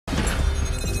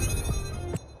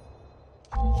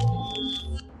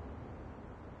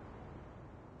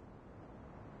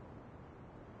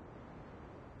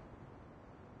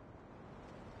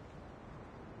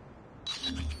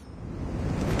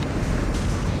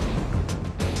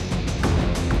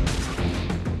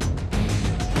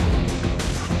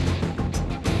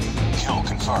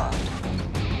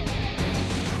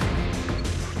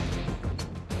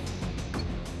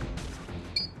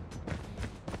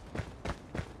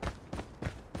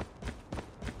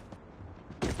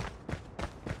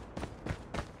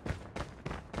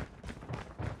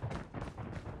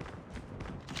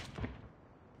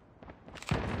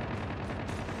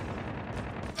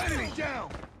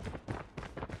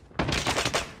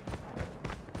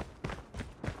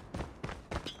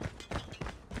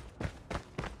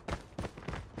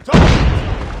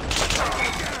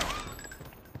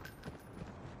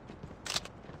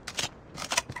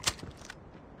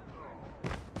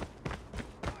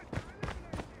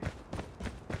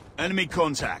Enemy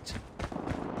contact.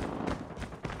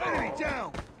 Enemy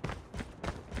down!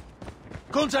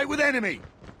 Contact with enemy!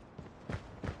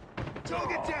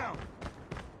 Target down!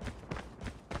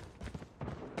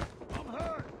 I'm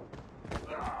hurt!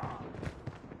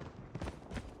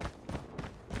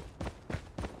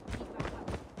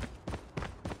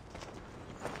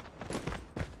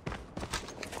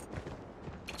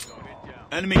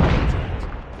 Enemy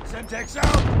contact. Semtex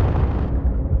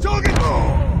out! Target!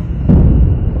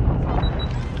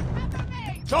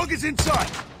 Target's in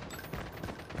sight!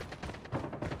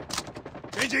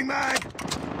 Changing mag!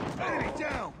 Enemy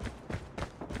down!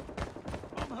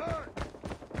 I'm hurt!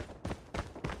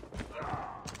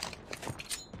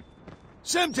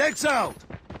 Semtex out!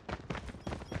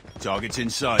 Target's in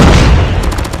sight.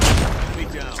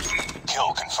 Enemy down.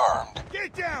 Kill confirmed.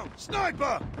 Get down!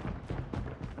 Sniper!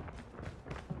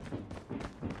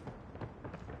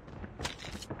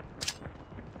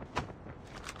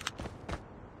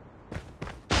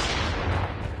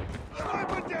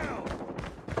 Sniper down!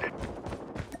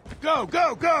 Go,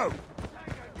 go, go!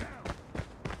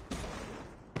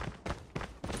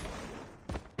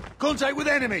 Contact with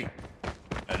enemy!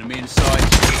 Enemy in sight.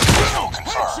 Kill confirmed.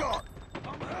 Headshot!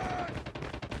 I'm hurt!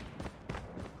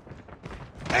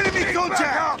 Enemy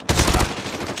contact!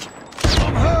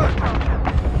 I'm hurt!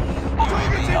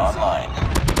 Target's in Online.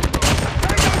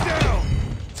 Tango down!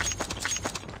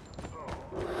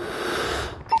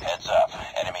 Heads up.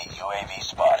 Enemy UAV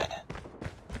spotted.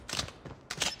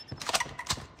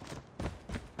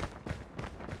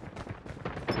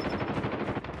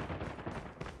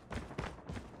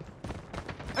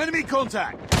 Enemy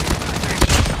contact!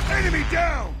 Enemy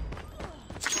down!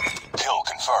 Kill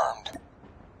confirmed.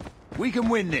 We can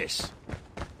win this.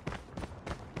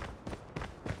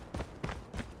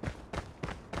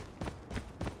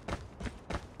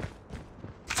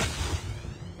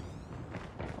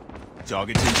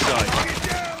 Target's in sight. Target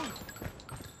down!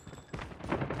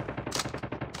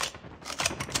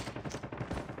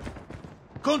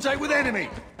 Contact with enemy!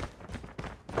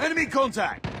 Enemy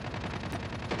contact!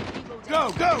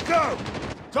 Go, go, go!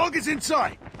 Target's in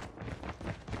sight!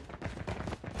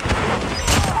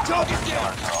 Target Killer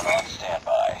down! drone on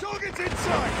standby. Target's in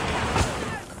sight!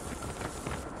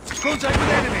 Contact with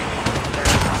enemy!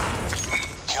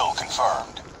 Kill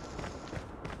confirmed.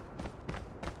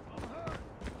 I'm hurt!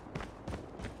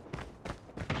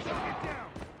 Target down!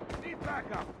 Need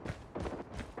backup!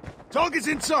 Target's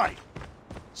in sight!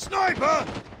 Sniper!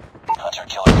 Hunter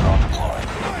killer drone deployed.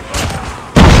 Sniper!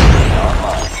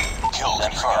 Online. Kill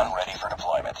confirmed. Ready for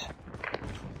deployment.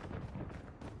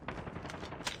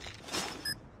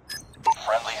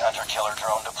 Friendly hunter killer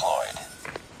drone deployed.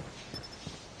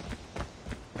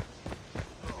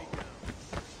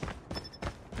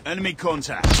 Enemy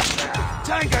contact!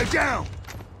 Tango down!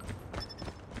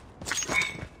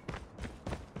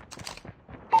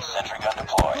 Sentry gun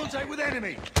deployed. Contact with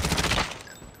enemy!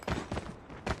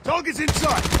 Target's in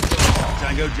sight!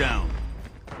 Tango down.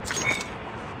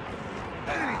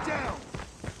 Enemy down!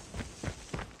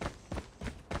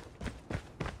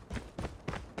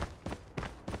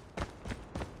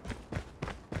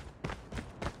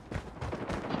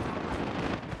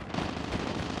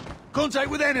 Contact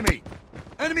with enemy!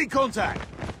 Enemy contact!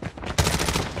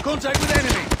 Contact with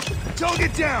enemy!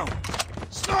 Target down!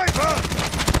 Sniper!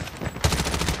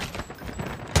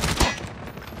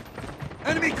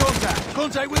 Enemy contact!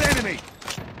 Contact with enemy!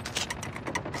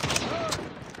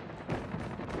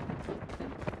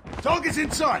 Target's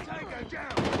in sight! Tango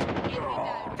down!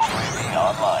 UAV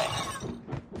online.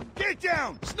 Get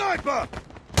down! Sniper!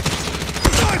 Sniper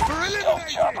Stealth eliminated!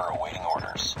 chopper awaiting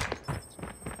orders.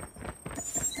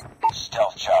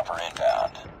 Stealth chopper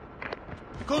inbound.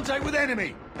 Contact with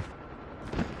enemy!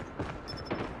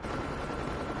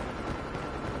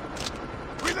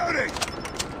 Reloading!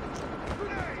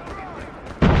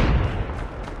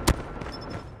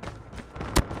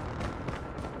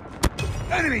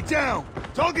 Enemy down!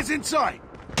 Target's in sight!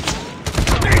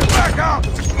 Need backup!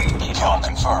 Kill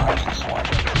confirmed.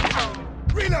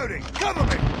 Reloading! Cover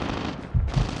me!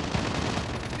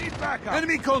 Need backup!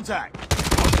 Enemy contact!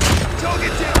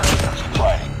 Target down! Keep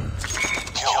fighting.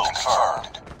 Kill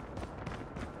confirmed.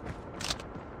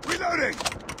 Reloading!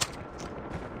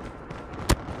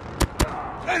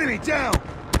 Enemy down!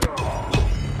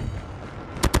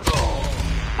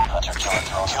 Hunter killer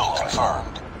drone kill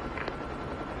confirmed.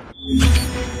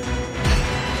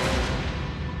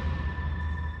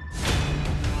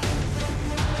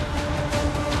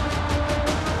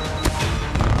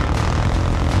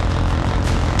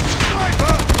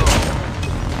 Sniper!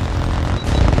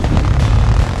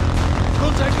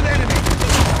 Contact with enemy!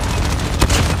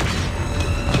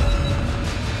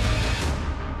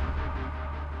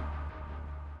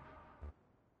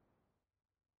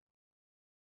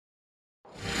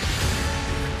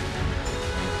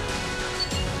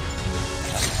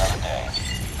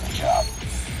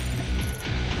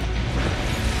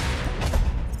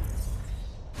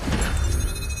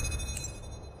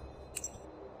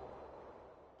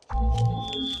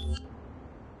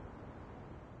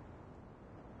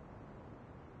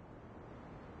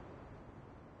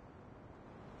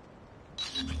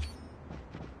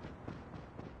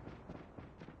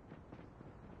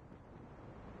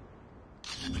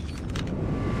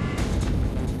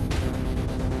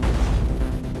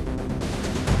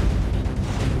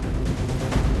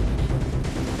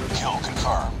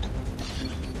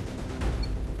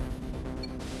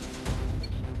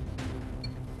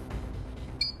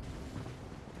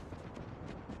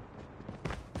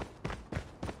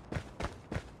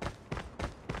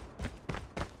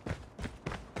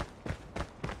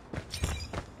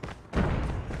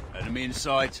 Enemy in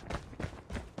sight.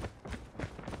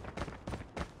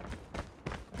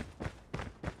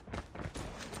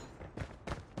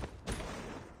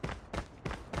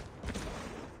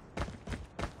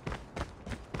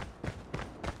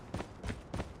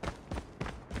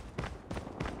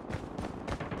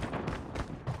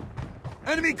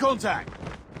 Enemy contact!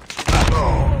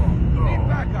 Need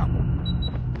backup!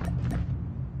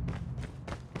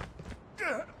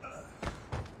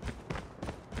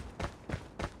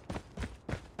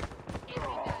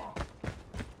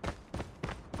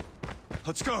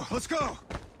 Let's go, let's go!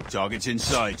 Target's in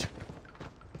sight.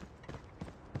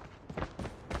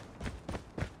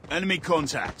 Enemy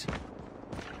contact.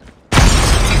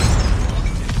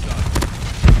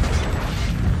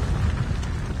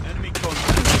 Enemy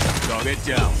contact. Target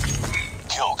down.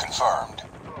 Kill confirmed.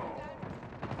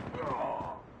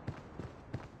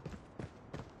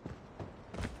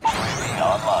 UAV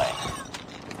online.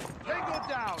 Tango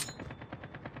down.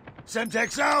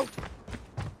 Semtex out.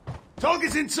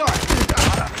 Target's in sight.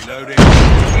 Reloading.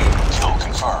 Kill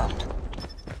confirmed.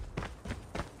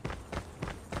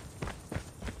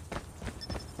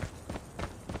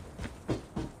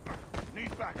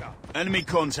 Need backup. Enemy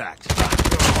contact.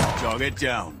 Target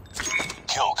down.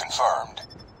 Kill confirmed.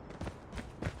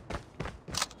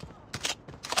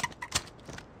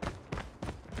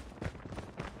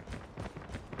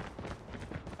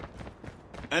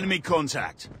 Enemy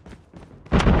contact.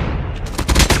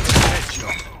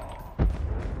 Headshot.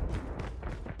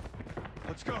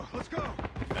 Let's go, let's go.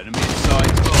 Enemy in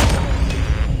sight.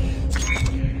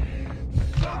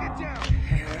 Target down.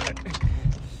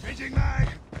 Changing mag.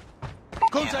 Be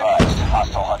Contact. advised,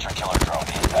 hostile hunter-killer drone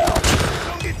inbound.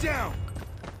 Target down.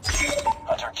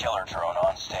 Hunter-killer drone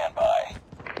on standby.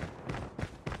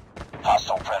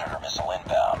 Hostile Predator missile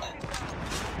inbound.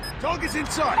 Target's in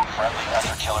sight. Friendly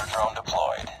hunter-killer drone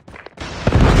deployed.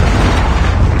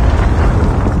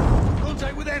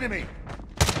 Contact with enemy.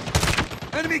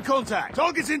 Enemy contact.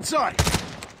 Target's in sight.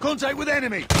 Contact with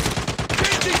enemy.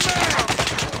 Changing mag.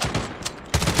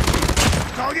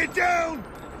 Target down.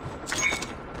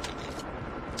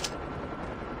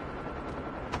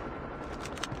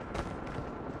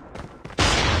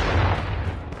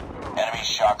 Enemy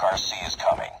Shock RC is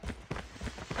coming.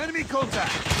 Enemy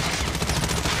contact.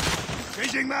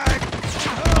 Changing mag.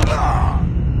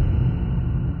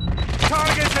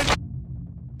 Target in.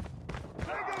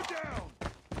 Tango down.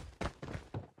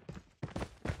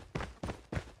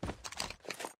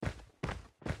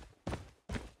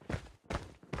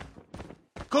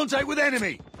 Contact with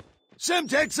enemy.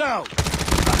 Semtex out.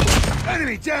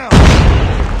 Enemy down.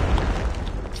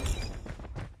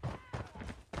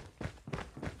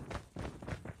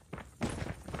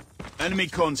 Enemy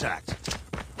contact.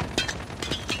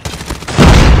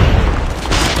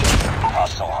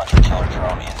 Hostile hunter-killer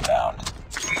drone inbound.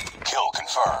 Kill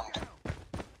confirmed.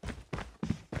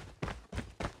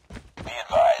 Be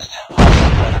advised,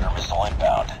 hostile Predator missile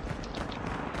inbound.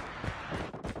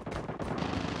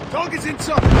 Target's in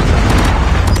sight.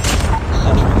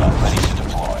 Sentry gun ready to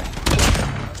deploy.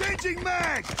 Changing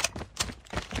mag.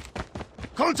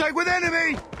 Contact with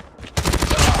enemy.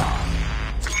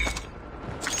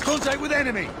 Contact with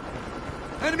enemy.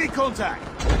 Enemy contact.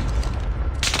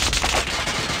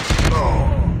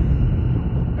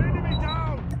 Enemy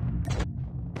down.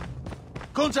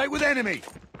 Contact with enemy.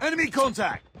 Enemy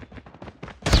contact.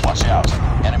 Watch out.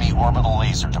 Enemy orbital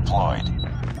laser deployed.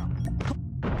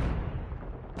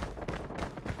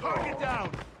 Target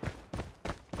down.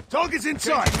 Target's in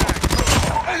sight.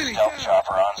 Enemy Stealth down.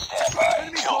 chopper on standby.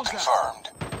 Enemy Kill contact. confirmed.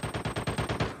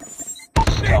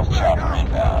 Stealth chopper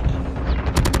inbound.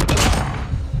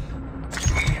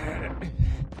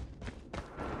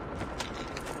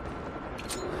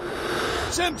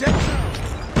 Semtex.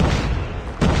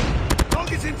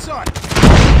 Target's in sight.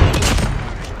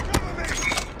 Cover me.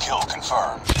 Kill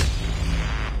confirmed.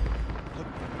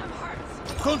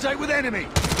 Contact with enemy.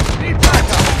 Need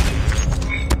backup.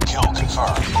 Kill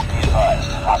confirmed. Be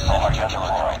advised, hostile hunter-killer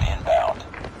drone inbound.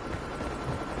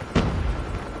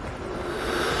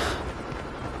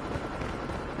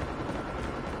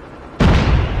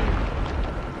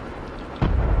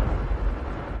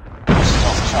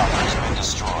 Stealth chopper has been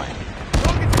destroyed.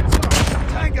 Target's in sight.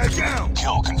 Tango down.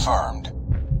 Kill confirmed.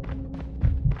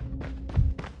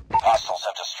 Hostiles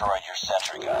have destroyed your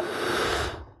sentry gun.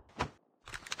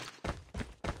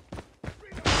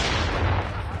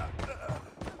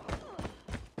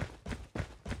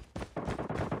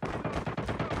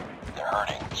 They're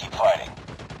hurting. Keep fighting.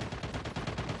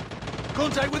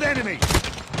 Contact with enemy.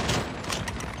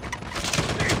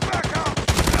 Need backup.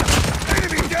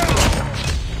 Enemy down.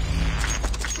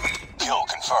 Kill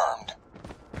confirmed.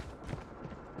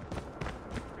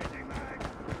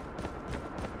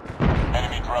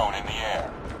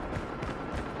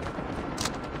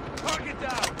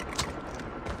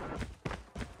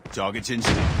 Target's in.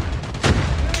 Contact.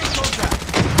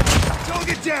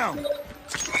 Target down.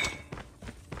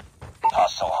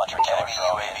 Hostile hunter enemy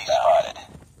UAV spotted.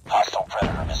 Hostile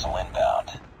Predator missile inbound.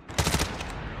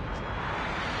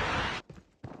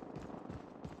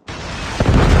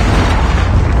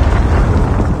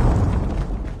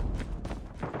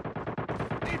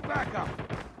 Need backup.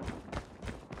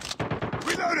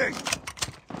 Reloading.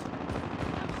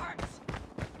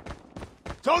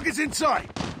 Target's in sight.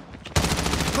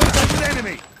 Contact with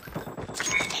enemy.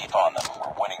 Keep on them.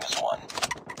 We're winning this one.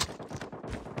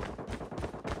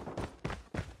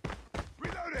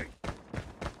 Reloading.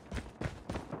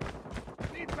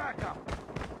 Need backup.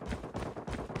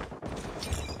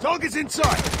 Target's in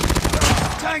sight.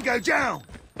 Tango down.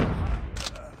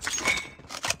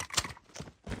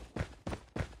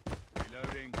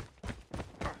 Reloading.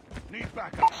 Need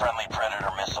backup. Friendly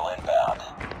Predator missile inbound.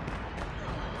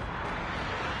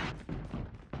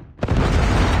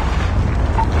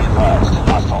 Be advised,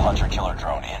 hostile hunter killer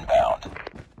drone inbound.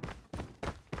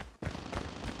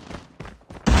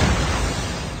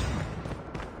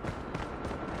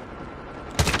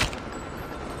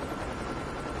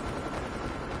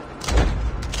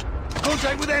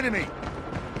 Contact with enemy.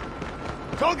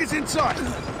 Target's in sight.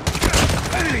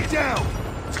 Enemy down.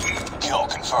 Kill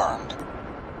confirmed.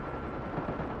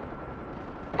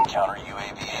 Counter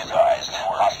UAV advised.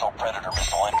 Hostile Predator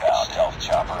missile inbound. Stealth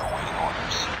chopper awaiting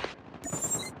orders.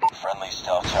 Friendly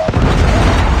stealth chopper.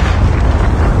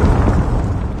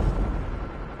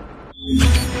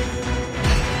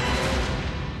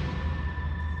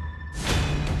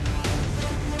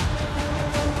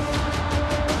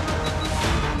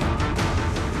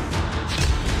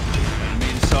 Enemy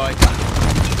in sight.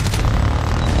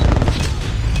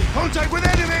 Contact with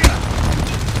enemy.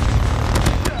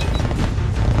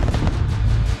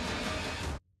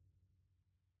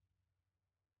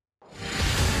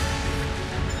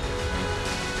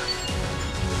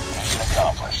 Mission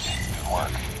accomplished. Good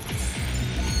work.